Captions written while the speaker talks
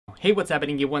Hey, what's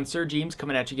happening? You one SirJames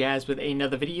coming at you guys with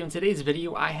another video. In today's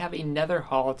video, I have another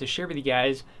haul to share with you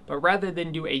guys, but rather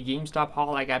than do a GameStop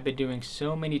haul like I've been doing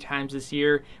so many times this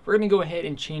year, we're going to go ahead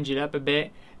and change it up a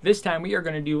bit. This time we are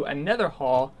going to do another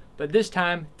haul, but this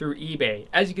time through eBay.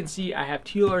 As you can see, I have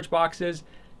 2 large boxes,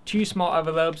 2 small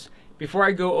envelopes. Before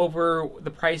I go over the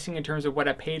pricing in terms of what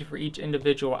I paid for each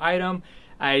individual item,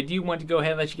 I do want to go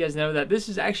ahead and let you guys know that this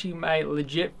is actually my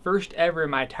legit first ever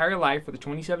in my entire life, for the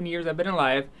 27 years I've been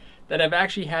alive, that I've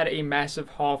actually had a massive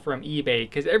haul from eBay.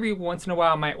 Because every once in a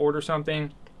while I might order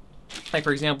something. Like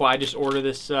for example, I just ordered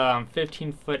this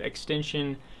 15-foot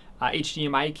extension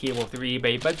HDMI cable through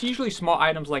eBay. But it's usually small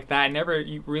items like that. I never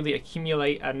really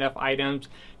accumulate enough items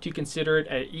to consider it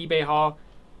an eBay haul.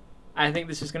 I think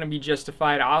this is going to be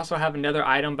justified. I also have another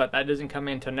item, but that doesn't come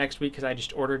in until next week because I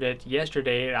just ordered it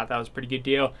yesterday. I thought it was a pretty good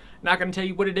deal. Not going to tell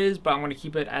you what it is, but I'm going to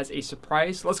keep it as a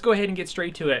surprise. Let's go ahead and get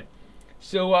straight to it.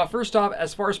 So first off,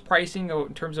 as far as pricing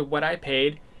in terms of what I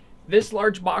paid, this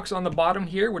large box on the bottom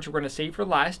here, which we're going to save for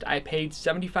last, I paid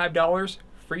 $75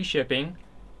 free shipping.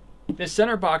 This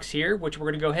center box here, which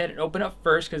we're going to go ahead and open up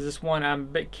first because this one I'm a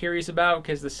bit curious about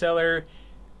because the seller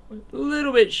a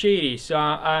little bit shady, so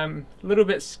I'm a little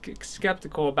bit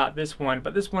skeptical about this one.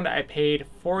 But this one I paid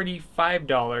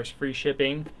 $45 free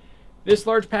shipping. This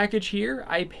large package here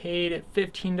I paid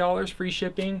 $15 free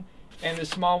shipping, and the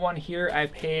small one here I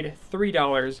paid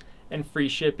 $3 and free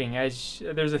shipping. As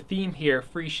there's a theme here,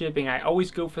 free shipping. I always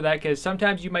go for that because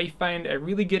sometimes you might find a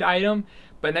really good item,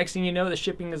 but next thing you know the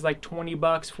shipping is like 20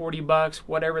 bucks, 40 bucks,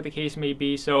 whatever the case may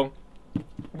be. So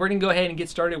we're gonna go ahead and get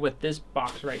started with this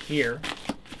box right here.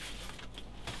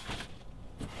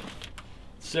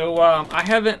 So I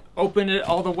haven't opened it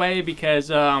all the way because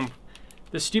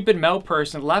the stupid mail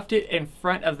person left it in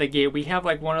front of the gate. We have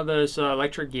like one of those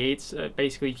electric gates.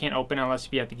 Basically, you can't open it unless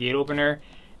you have the gate opener.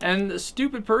 And the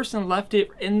stupid person left it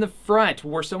in the front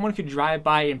where someone could drive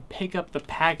by and pick up the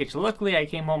package. Luckily, I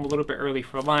came home a little bit early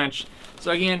for lunch.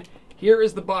 So again, here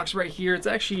is the box right here. It's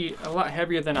actually a lot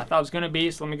heavier than I thought it was going to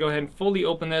be. So let me go ahead and fully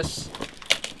open this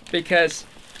because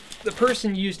the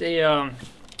person used a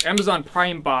Amazon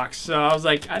Prime box. So I was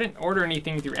like, I didn't order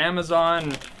anything through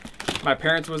Amazon. My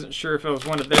parents wasn't sure if it was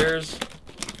one of theirs,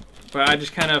 but I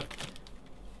just kind of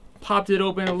popped it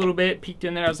open a little bit, peeked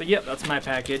in there. I was like, yep, that's my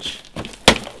package.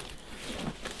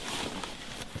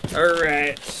 All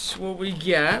right, what we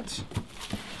got.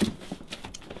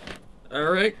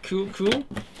 All right, cool.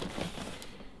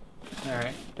 All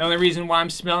right. The only reason why I'm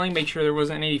smelling, make sure there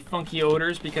wasn't any funky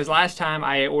odors, because last time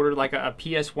I ordered like a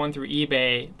PS1 through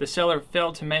eBay, the seller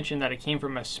failed to mention that it came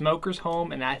from a smoker's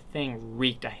home, and that thing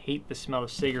reeked. I hate the smell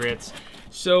of cigarettes.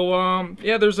 So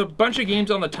yeah, there's a bunch of games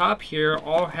on the top here,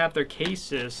 all have their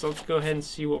cases. So let's go ahead and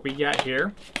see what we got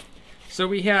here. So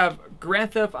we have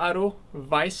Grand Theft Auto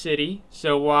Vice City.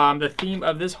 So the theme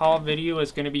of this haul video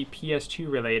is going to be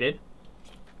PS2 related.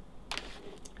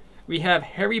 We have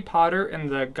Harry Potter and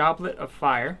the Goblet of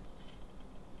Fire.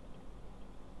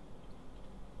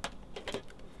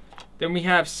 Then we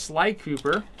have Sly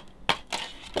Cooper.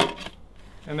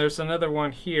 And there's another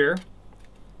one here.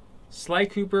 Sly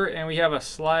Cooper, and we have a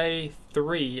Sly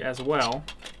 3 as well.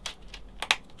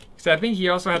 So I think he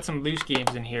also had some loose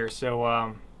games in here,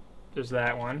 so there's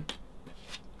that one.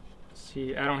 Let's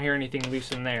see, I don't hear anything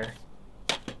loose in there.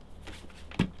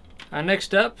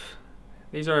 Next up,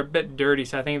 these are a bit dirty,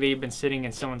 so I think they've been sitting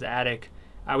in someone's attic.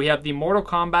 We have the Mortal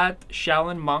Kombat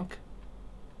Shaolin Monk.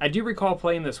 I do recall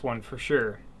playing this one for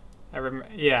sure.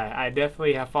 Yeah, I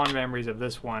definitely have fond memories of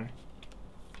this one.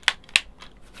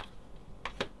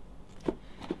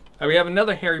 We have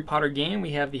another Harry Potter game.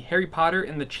 We have the Harry Potter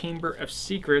and the Chamber of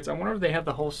Secrets. I wonder if they have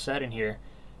the whole set in here.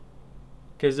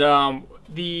 Because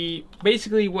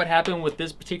basically what happened with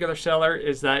this particular seller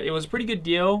is that it was a pretty good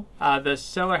deal. The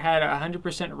seller had a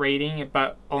 100% rating,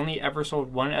 but only ever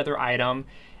sold one other item.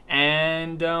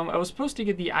 And I was supposed to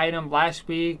get the item last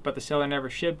week, but the seller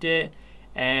never shipped it.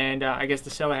 And I guess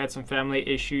the seller had some family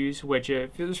issues, which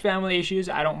if there's family issues,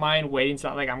 I don't mind waiting. It's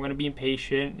not like I'm going to be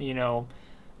impatient, you know,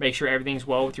 make sure everything's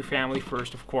well with your family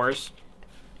first, of course.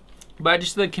 But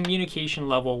just the communication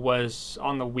level was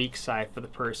on the weak side for the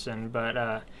person.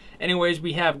 But anyways,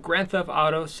 we have Grand Theft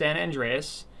Auto San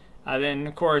Andreas. Then,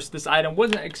 of course, this item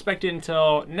wasn't expected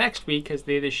until next week because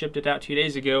they shipped it out 2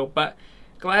 days ago. But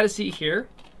glad to see here.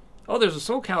 Oh, there's a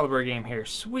Soul Calibur game here.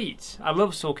 Sweet. I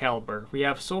love Soul Calibur. We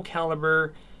have Soul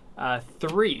Calibur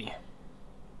 3.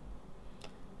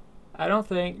 I don't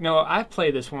think... No, I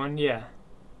played this one, yeah.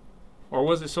 Or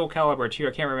was it Soul Calibur 2?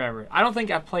 I can't remember. I don't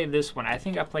think I played this one. I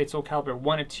think I played Soul Calibur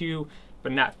 1 and 2,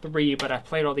 but not 3, but I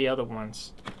played all the other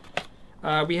ones.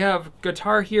 We have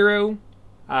Guitar Hero.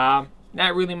 Not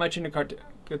really much into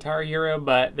Guitar Hero,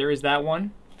 but there is that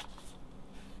one.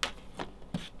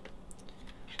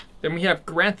 Then we have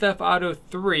Grand Theft Auto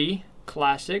 3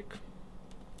 Classic.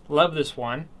 Love this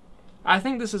one. I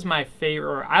think this is my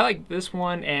favorite. I like this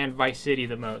one and Vice City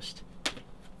the most.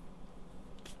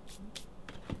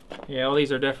 Yeah, all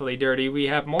these are definitely dirty. We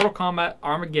have Mortal Kombat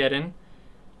Armageddon.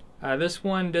 This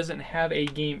one doesn't have a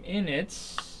game in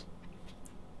it.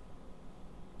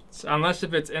 Unless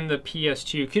if it's in the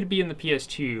PS2. Could be in the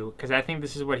PS2, because I think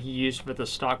this is what he used for the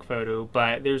stock photo,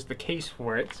 but there's the case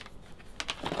for it.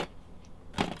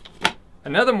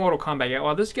 Another Mortal Kombat. Yeah,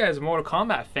 well, this guy is a Mortal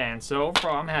Kombat fan, so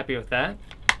overall I'm happy with that.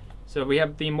 So we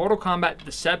have the Mortal Kombat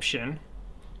Deception.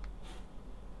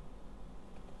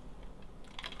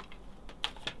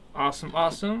 Awesome,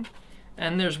 awesome.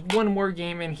 And there's one more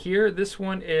game in here. This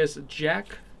one is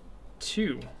Jack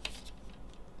 2.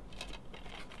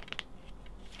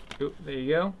 Oh, there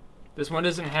you go. This one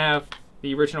doesn't have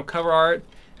the original cover art.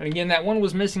 And again, that one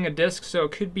was missing a disc, so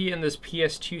it could be in this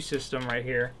PS2 system right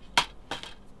here.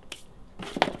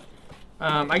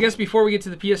 I guess before we get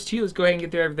to the PS2, let's go ahead and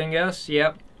get through everything else.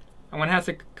 Yep. I'm going to have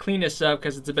to clean this up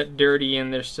because it's a bit dirty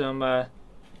and there's some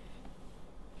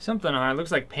something on it. It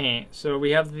looks like paint. So we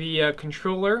have the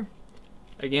controller.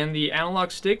 Again, the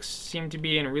analog sticks seem to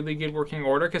be in really good working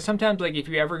order, because sometimes, like, if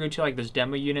you ever go to like those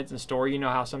demo units in store, you know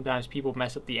how sometimes people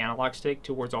mess up the analog stick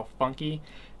to where it's all funky.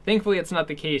 Thankfully, it's not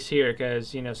the case here,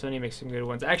 because, you know, Sony makes some good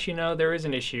ones. Actually, no, there is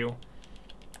an issue.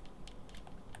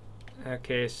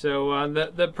 Okay, so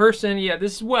the person, yeah,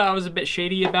 this is what I was a bit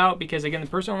shady about, because again, the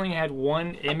person only had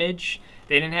one image.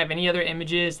 They didn't have any other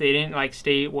images. They didn't like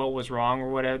state what was wrong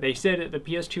or whatever. They said that the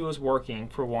PS2 was working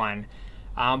for one,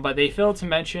 but they failed to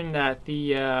mention that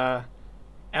the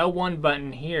L1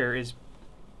 button here is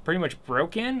pretty much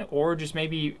broken, or just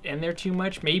maybe in there too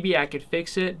much. Maybe I could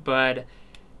fix it, but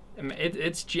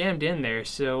it's jammed in there.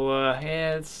 So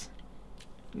yeah, it's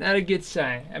not a good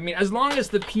sign. I mean, as long as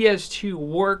the PS2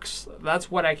 works,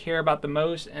 that's what I care about the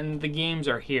most, and the games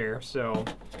are here. So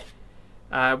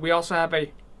we also have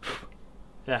a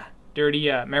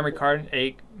dirty memory card,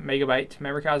 8 megabyte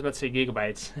memory card. I was about to say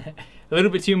gigabytes. A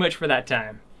little bit too much for that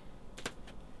time.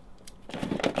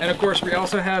 And of course, we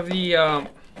also have the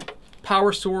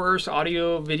power source,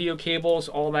 audio, video cables,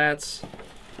 all that.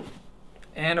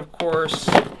 And of course,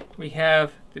 we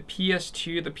have the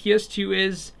PS2. The PS2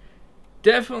 is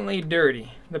definitely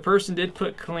dirty. The person did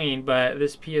put clean, but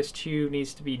this PS2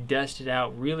 needs to be dusted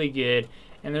out really good.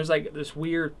 And there's like this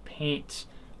weird paint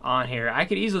on here. I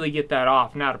could easily get that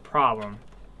off, not a problem.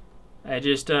 I'm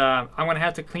gonna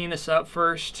have to clean this up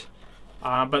first.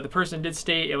 But the person did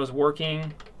state it was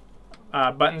working.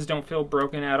 Buttons don't feel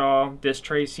broken at all. This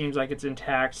tray seems like it's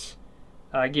intact.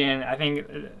 Again, I think,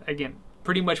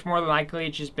 pretty much more than likely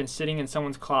it's just been sitting in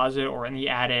someone's closet or in the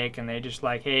attic, and they just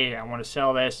like, hey, I want to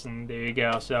sell this, and there you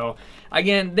go. So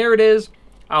again, there it is.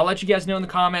 I'll let you guys know in the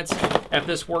comments if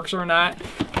this works or not.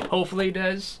 Hopefully it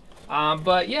does.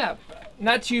 But yeah,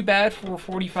 not too bad for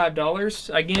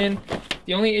 $45. Again,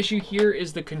 the only issue here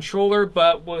is the controller,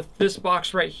 but with this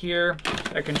box right here,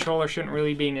 a controller shouldn't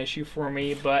really be an issue for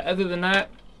me. But other than that,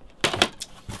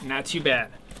 not too bad.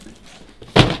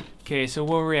 Okay, so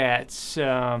where we're at,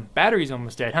 battery's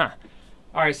almost dead, huh?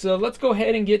 All right, so let's go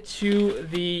ahead and get to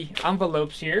the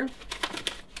envelopes here.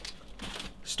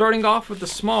 Starting off with the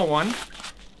small one.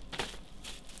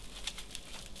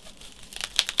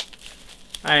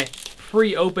 I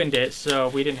pre-opened it, so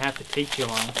we didn't have to take too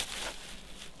long.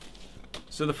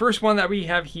 So the first one that we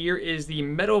have here is the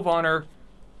Medal of Honor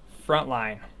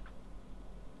Frontline.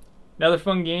 Another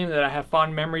fun game that I have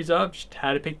fond memories of. Just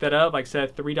had to pick that up. Like I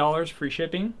said, $3 free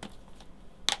shipping.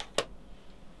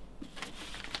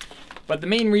 But the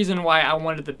main reason why I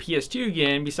wanted the PS2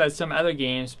 again, besides some other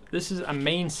games, this is a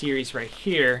main series right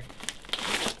here.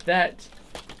 That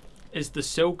is the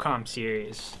SOCOM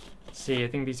series. Let's see, I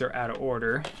think these are out of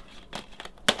order.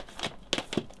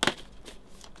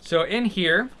 So in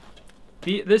here,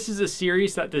 this is a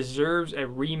series that deserves a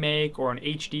remake or an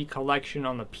HD collection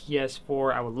on the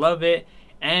PS4. I would love it.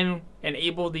 And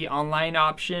enable the online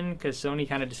option, because Sony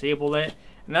kind of disabled it.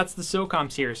 And that's the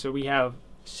SOCOM series. So we have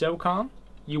SOCOM,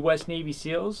 U.S. Navy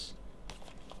SEALs,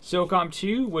 SOCOM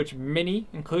 2, which many,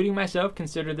 including myself,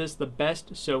 consider this the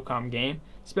best SOCOM game,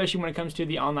 especially when it comes to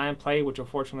the online play, which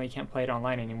unfortunately you can't play it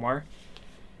online anymore.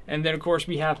 And then of course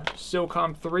we have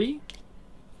SOCOM 3.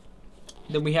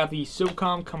 Then we have the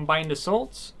SOCOM Combined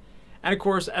Assaults. And of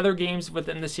course, other games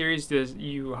within the series.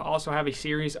 You also have a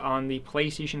series on the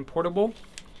PlayStation Portable.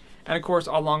 And of course,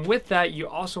 along with that, you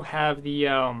also have the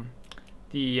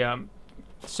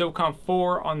SOCOM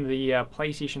 4 on the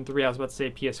PlayStation 3. I was about to say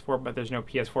PS4, but there's no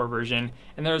PS4 version.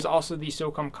 And there's also the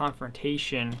SOCOM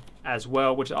Confrontation as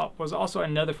well, which was also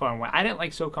another fun one. I didn't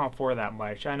like SOCOM 4 that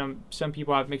much. I know some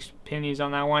people have mixed opinions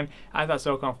on that one. I thought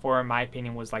SOCOM 4, in my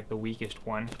opinion, was like the weakest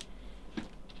one.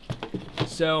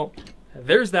 So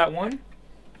there's that one.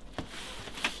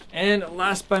 And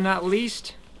last but not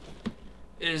least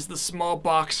is the small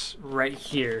box right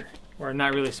here. Or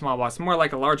not really a small box, more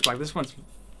like a large box. This one's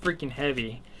freaking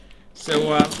heavy. So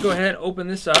let's go ahead and open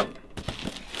this up.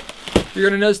 You're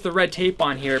gonna notice the red tape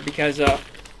on here because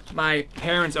my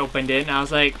parents opened it, and I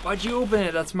was like, "Why'd you open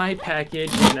it? That's my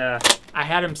package." And I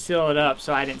had them seal it up,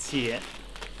 so I didn't see it.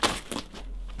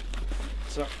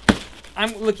 So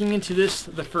I'm looking into this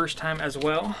the first time as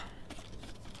well.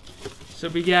 So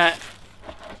we got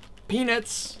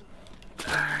peanuts.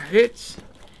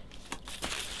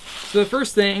 So the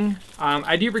first thing,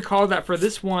 I do recall that for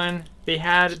this one, they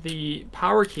had the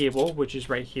power cable, which is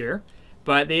right here,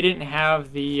 but they didn't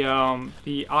have the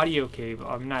audio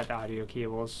cable, not the audio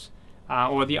cables,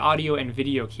 or the audio and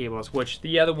video cables, which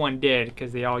the other one did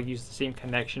because they all use the same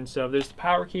connection. So there's the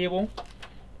power cable.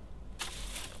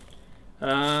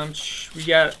 We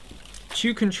got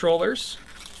 2 controllers.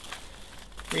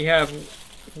 We have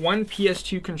one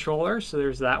PS2 controller, so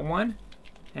there's that one,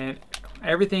 and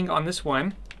everything on this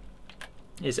one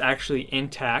is actually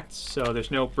intact, so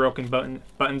there's no broken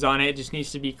buttons on it. It just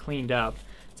needs to be cleaned up.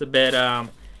 It's a bit, a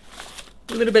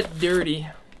little bit dirty.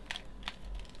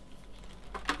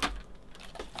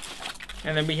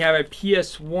 And then we have a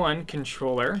PS1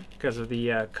 controller because of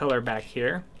the color back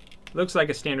here. Looks like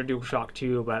a standard DualShock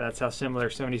 2, but that's how similar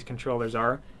some of these controllers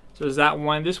are. So there's that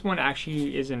one. This one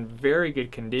actually is in very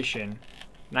good condition,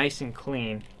 nice and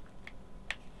clean.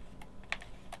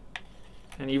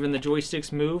 And even the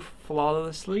joysticks move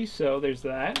flawlessly, so there's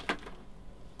that.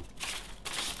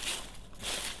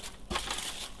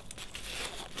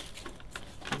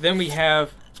 Then we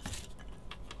have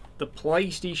the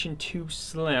PlayStation 2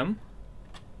 Slim.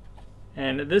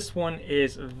 And this one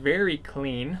is very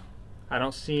clean. I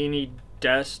don't see any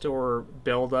dust or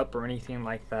buildup or anything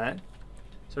like that.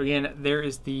 So again, there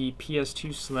is the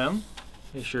PS2 Slim.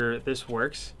 Make sure this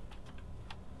works.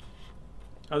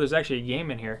 Oh, there's actually a game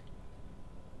in here.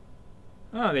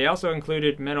 Oh, they also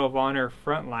included Medal of Honor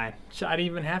Frontline, so I didn't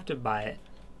even have to buy it.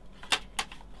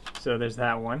 So there's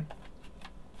that one.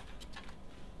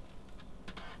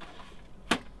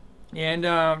 And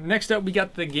next up we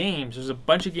got the games. There's a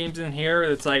bunch of games in here.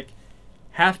 It's like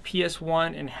half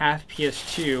PS1 and half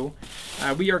PS2.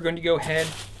 We are going to go ahead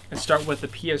and start with the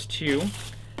PS2.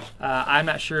 I'm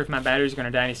not sure if my battery's going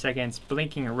to die any second. It's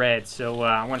blinking red, so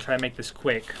I want to try to make this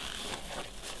quick.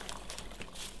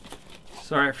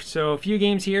 So a few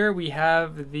games here. We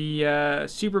have the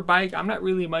Superbike. I'm not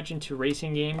really much into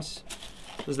racing games.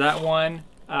 There's that one.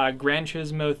 Gran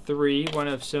Turismo 3, one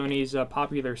of Sony's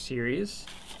popular series.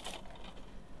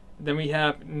 Then we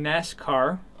have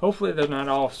NASCAR. Hopefully they're not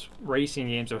all racing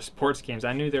games or sports games.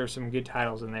 I knew there were some good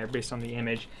titles in there based on the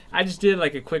image. I just did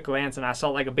like a quick glance and I saw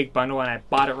like a big bundle and I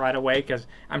bought it right away because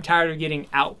I'm tired of getting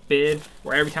outbid,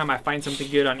 where every time I find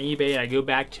something good on eBay and I go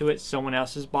back to it, someone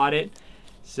else has bought it.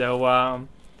 So, oh,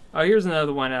 here's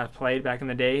another one I played back in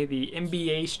the day, the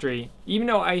NBA Street. Even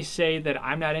though I say that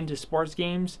I'm not into sports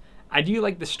games, I do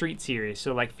like the Street series.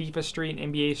 So like FIFA Street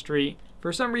and NBA Street.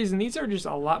 For some reason, these are just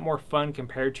a lot more fun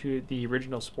compared to the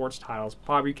original sports titles.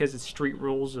 Probably because it's street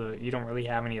rules. You don't really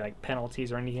have any like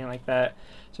penalties or anything like that.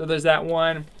 So there's that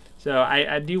one. So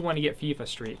I do want to get FIFA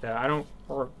Street though. I don't,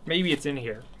 or maybe it's in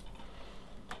here.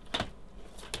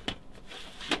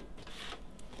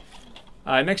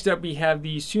 Next up, we have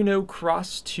the Suno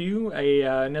Cross 2,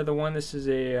 another one. This is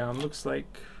a looks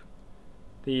like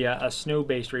the a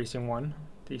snow-based racing one,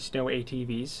 the snow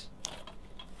ATVs.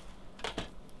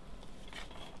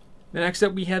 Next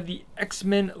up, we have the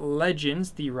X-Men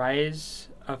Legends, the Rise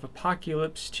of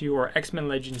Apocalypse 2, or X-Men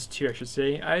Legends 2, I should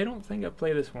say. I don't think I've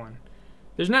played this one.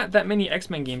 There's not that many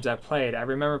X-Men games I've played. I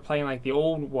remember playing like the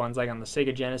old ones, like on the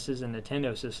Sega Genesis and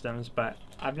Nintendo systems, but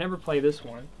I've never played this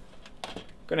one.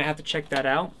 Gonna have to check that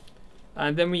out.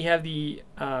 Then we have the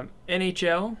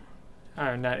NFL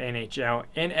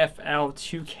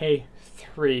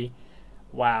 2K3.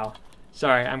 Wow,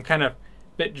 sorry, I'm kind of a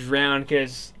bit drowned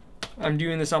because I'm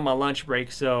doing this on my lunch break,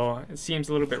 so it seems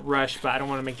a little bit rushed, but I don't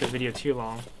want to make the video too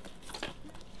long.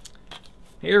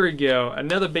 Here we go,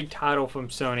 another big title from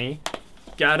Sony,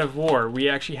 God of War. We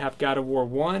actually have God of War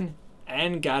 1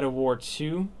 and God of War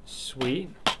 2. Sweet.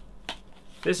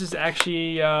 This is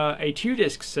actually a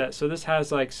 2-disc set, so this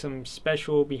has like some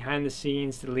special behind the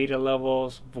scenes, deleted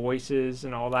levels, voices,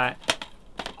 and all that.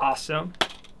 Awesome.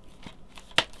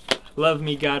 Love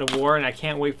me God of War, and I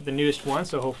can't wait for the newest one,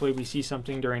 so hopefully we see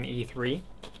something during E3.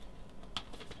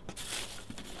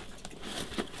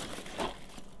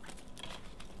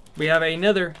 We have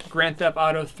another Grand Theft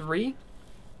Auto 3.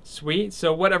 Sweet.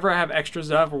 So whatever I have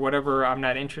extras of or whatever I'm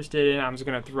not interested in, I'm just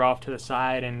going to throw off to the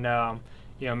side and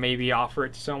you know, maybe offer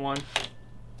it to someone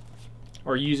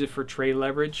or use it for trade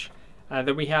leverage.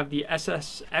 Then we have the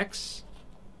SSX.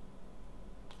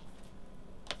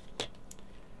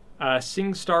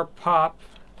 SingStar Pop.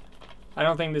 I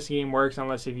don't think this game works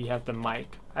unless if you have the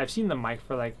mic. I've seen the mic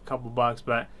for like a couple bucks,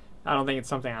 but I don't think it's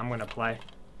something I'm going to play.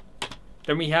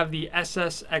 Then we have the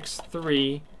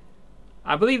SSX3.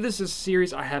 I believe this is a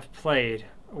series I have played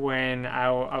when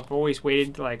I've always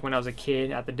waited, like when I was a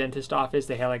kid at the dentist office.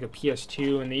 They had like a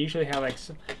PS2, and they usually have like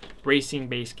some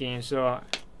racing-based games. So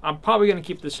I'm probably going to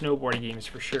keep the snowboarding games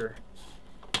for sure.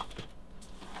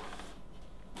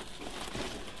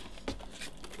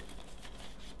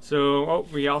 So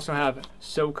we also have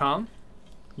SOCOM,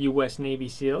 U.S. Navy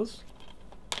SEALs.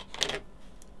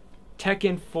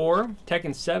 Tekken 4,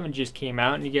 Tekken 7 just came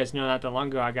out, and you guys know not that long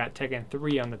ago I got Tekken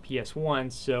 3 on the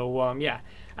PS1, so yeah,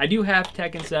 I do have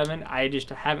Tekken 7, I just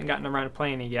haven't gotten around to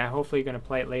playing it yet. Hopefully going to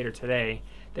play it later today.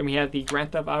 Then we have the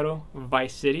Grand Theft Auto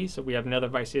Vice City, so we have another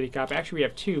Vice City copy. Actually, we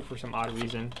have two for some odd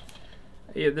reason.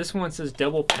 Yeah, this one says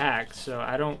double pack, so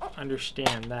I don't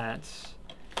understand that.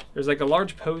 There's like a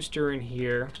large poster in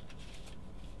here,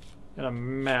 and a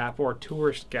map or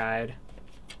tourist guide.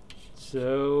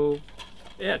 So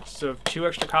yeah, so 2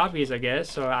 extra copies, I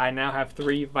guess. So I now have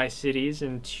 3 Vice Cities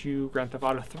and 2 Grand Theft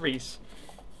Auto 3s.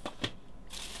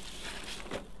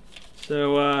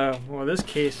 So, well, this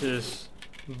case is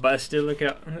busted. Look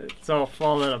at it's all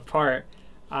falling apart.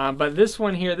 But this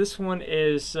one here, this one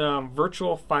is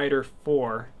Virtual Fighter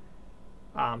 4.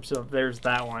 So there's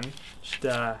that one. Just,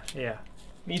 yeah,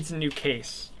 needs a new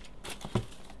case.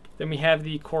 Then we have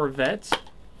the Corvette.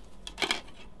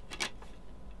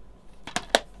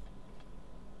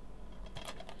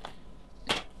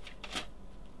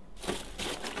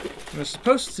 They're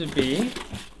supposed to be,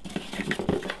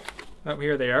 oh,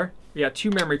 here they are. We got 2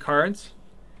 memory cards.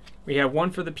 We have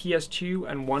one for the PS2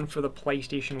 and one for the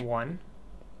PlayStation 1.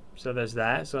 So there's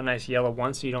that. So a nice yellow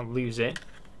one so you don't lose it.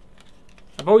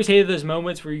 I've always hated those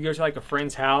moments where you go to like a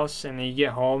friend's house and then you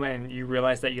get home and you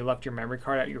realize that you left your memory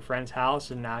card at your friend's house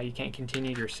and now you can't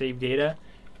continue your save data.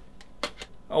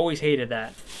 Always hated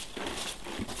that.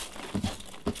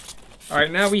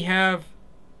 Alright, now we have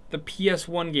the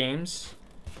PS1 games.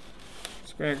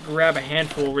 I'm gonna grab a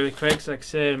handful really quick, because like I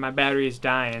said, my battery is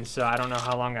dying, so I don't know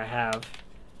how long I have.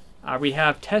 We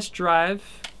have Test Drive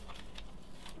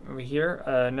over here,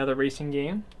 another racing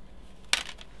game.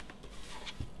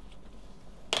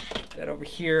 That over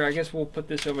here, I guess we'll put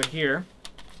this over here.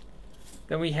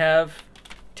 Then we have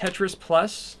Tetris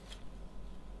Plus.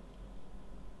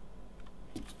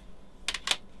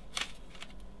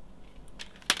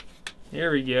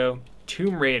 There we go.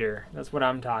 Tomb Raider, that's what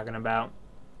I'm talking about.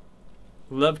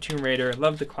 Love Tomb Raider,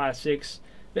 love the classics.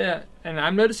 Yeah, and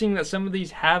I'm noticing that some of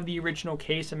these have the original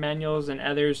case and manuals and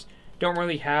others don't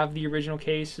really have the original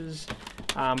cases.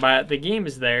 But the game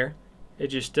is there. It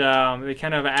just, they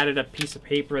kind of added a piece of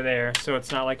paper there so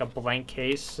it's not like a blank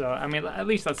case. So, I mean, at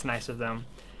least that's nice of them.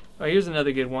 Oh, here's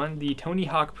another good one. The Tony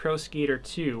Hawk Pro Skater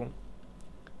 2.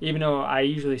 Even though I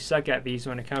usually suck at these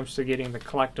when it comes to getting the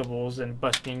collectibles and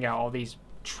busting out all these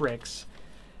tricks.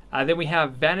 Then we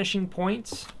have Vanishing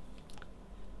Points.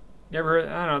 Never heard,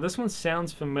 I don't know, this one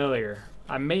sounds familiar.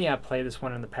 I may have played this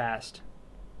one in the past.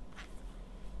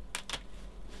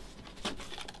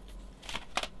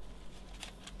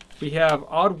 We have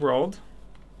Oddworld,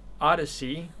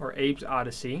 Odyssey, or Abe's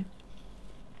Odyssey.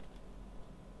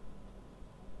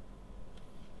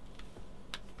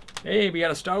 Hey, we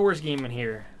got a Star Wars game in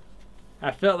here.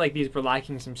 I felt like these were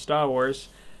lacking some Star Wars.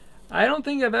 I don't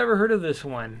think I've ever heard of this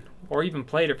one, or even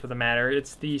played it for the matter.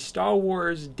 It's the Star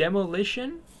Wars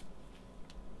Demolition.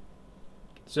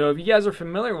 So if you guys are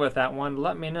familiar with that one,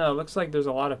 let me know. It looks like there's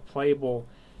a lot of playable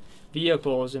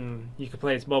vehicles, and you can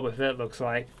play as Boba Fett, looks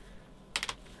like.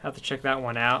 Have to check that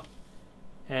one out.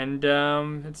 And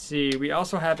let's see, we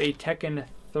also have a Tekken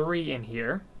 3 in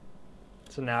here.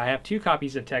 So now I have 2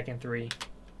 copies of Tekken 3.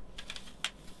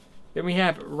 Then we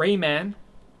have Rayman.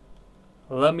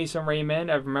 Love me some Rayman.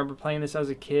 I remember playing this as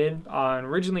a kid on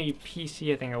originally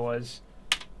PC, I think it was.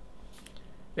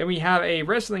 Then we have a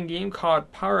wrestling game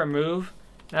called Power Move.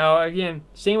 Now, again,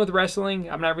 same with wrestling.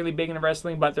 I'm not really big into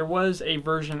wrestling, but there was a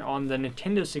version on the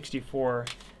Nintendo 64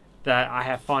 that I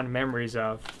have fond memories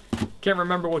of. Can't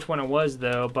remember which one it was,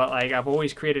 though, but like I've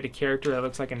always created a character that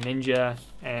looks like a ninja,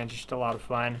 and just a lot of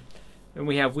fun. Then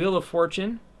we have Wheel of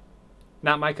Fortune,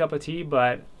 Not my cup of tea,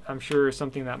 but I'm sure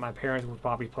something that my parents would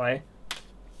probably play.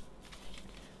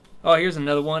 Oh, here's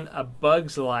another one, A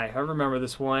Bug's Life. I remember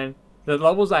this one. The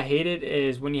levels I hated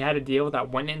is when you had to deal with that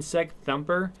one insect,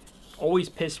 Thumper. Always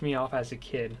pissed me off as a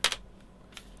kid.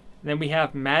 And then we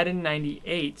have Madden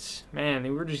 98. Man, we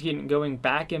were just going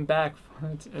back and back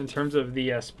in terms of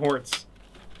the sports.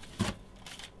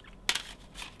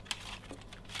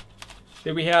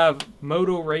 Then we have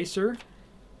Moto Racer.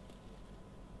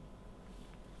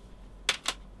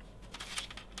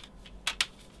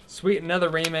 Sweet, another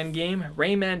Rayman game.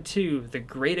 Rayman 2, The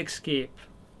Great Escape.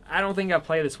 I don't think I've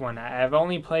played this one. I've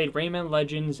only played Rayman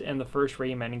Legends and the first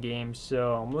Rayman game,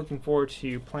 so I'm looking forward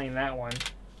to playing that one.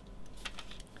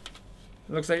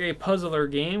 It looks like a puzzler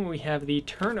game. We have the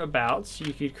Turnabouts.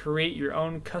 You could create your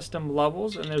own custom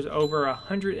levels, and there's over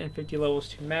 150 levels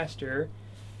to master.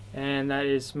 And that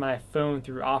is my phone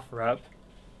through OfferUp.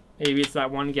 Maybe it's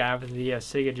that one guy with the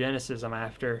Sega Genesis I'm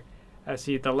after. I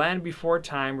see The Land Before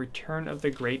Time, Return of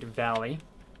the Great Valley.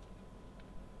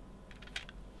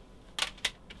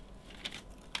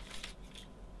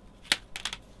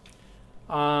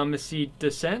 Let's see,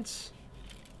 Descents.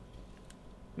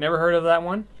 Never heard of that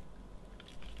one.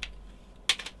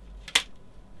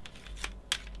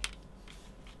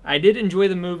 I did enjoy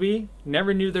the movie.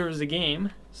 Never knew there was a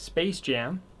game. Space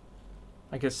Jam.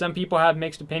 Like, some people have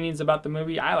mixed opinions about the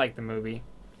movie. I like the movie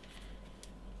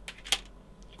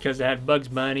because it had Bugs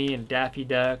Bunny and Daffy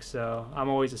Duck, so I'm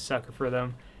always a sucker for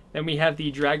them. Then we have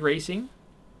the Drag Racing.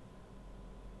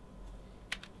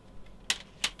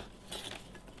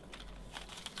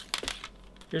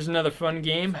 Here's another fun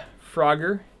game,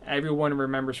 Frogger. Everyone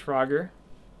remembers Frogger.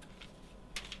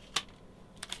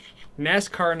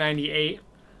 NASCAR 98.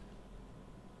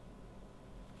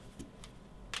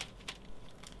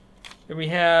 Then we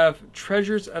have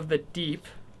Treasures of the Deep.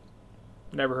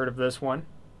 Never heard of this one.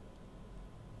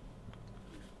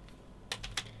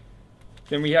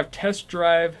 Then we have Test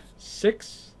Drive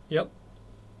 6. Yep.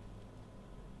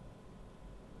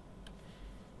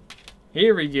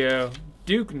 Here we go.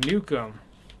 Duke Nukem.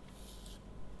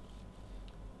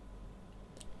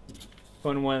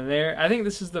 Fun one there. I think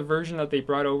this is the version that they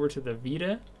brought over to the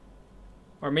Vita.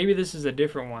 Or maybe this is a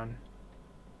different one.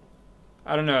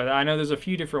 I don't know. I know there's a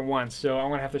few different ones, so I'm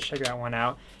going to have to check that one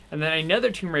out. And then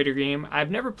another Tomb Raider game. I've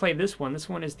never played this one. This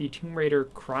one is the Tomb Raider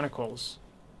Chronicles.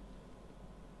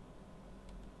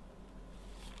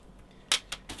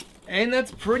 And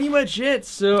that's pretty much it.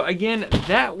 So again,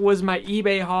 that was my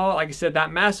eBay haul. Like I said,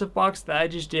 that massive box that I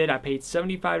just did, I paid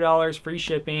 $75 free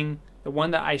shipping. The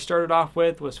one that I started off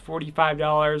with was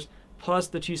 $45 plus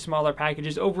the two smaller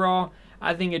packages. Overall,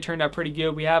 I think it turned out pretty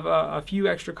good. We have a few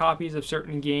extra copies of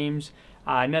certain games,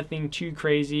 nothing too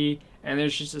crazy, and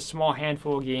there's just a small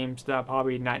handful of games that I'm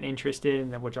probably not interested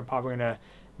in, which I'm probably gonna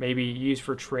maybe use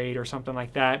for trade or something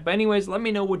like that. But anyways, let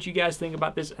me know what you guys think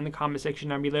about this in the comment section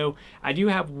down below. I do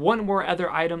have one more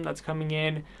other item that's coming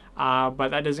in, but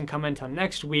that doesn't come until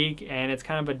next week, and it's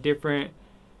kind of a different,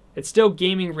 it's still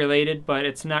gaming related, but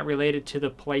it's not related to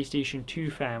the PlayStation 2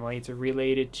 family. It's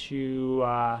related to,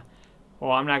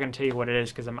 well, I'm not going to tell you what it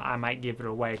is because I might give it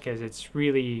away because it's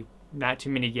really not too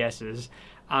many guesses.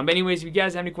 But anyways, if you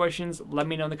guys have any questions, let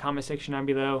me know in the comment section down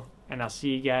below, and I'll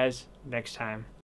see you guys next time.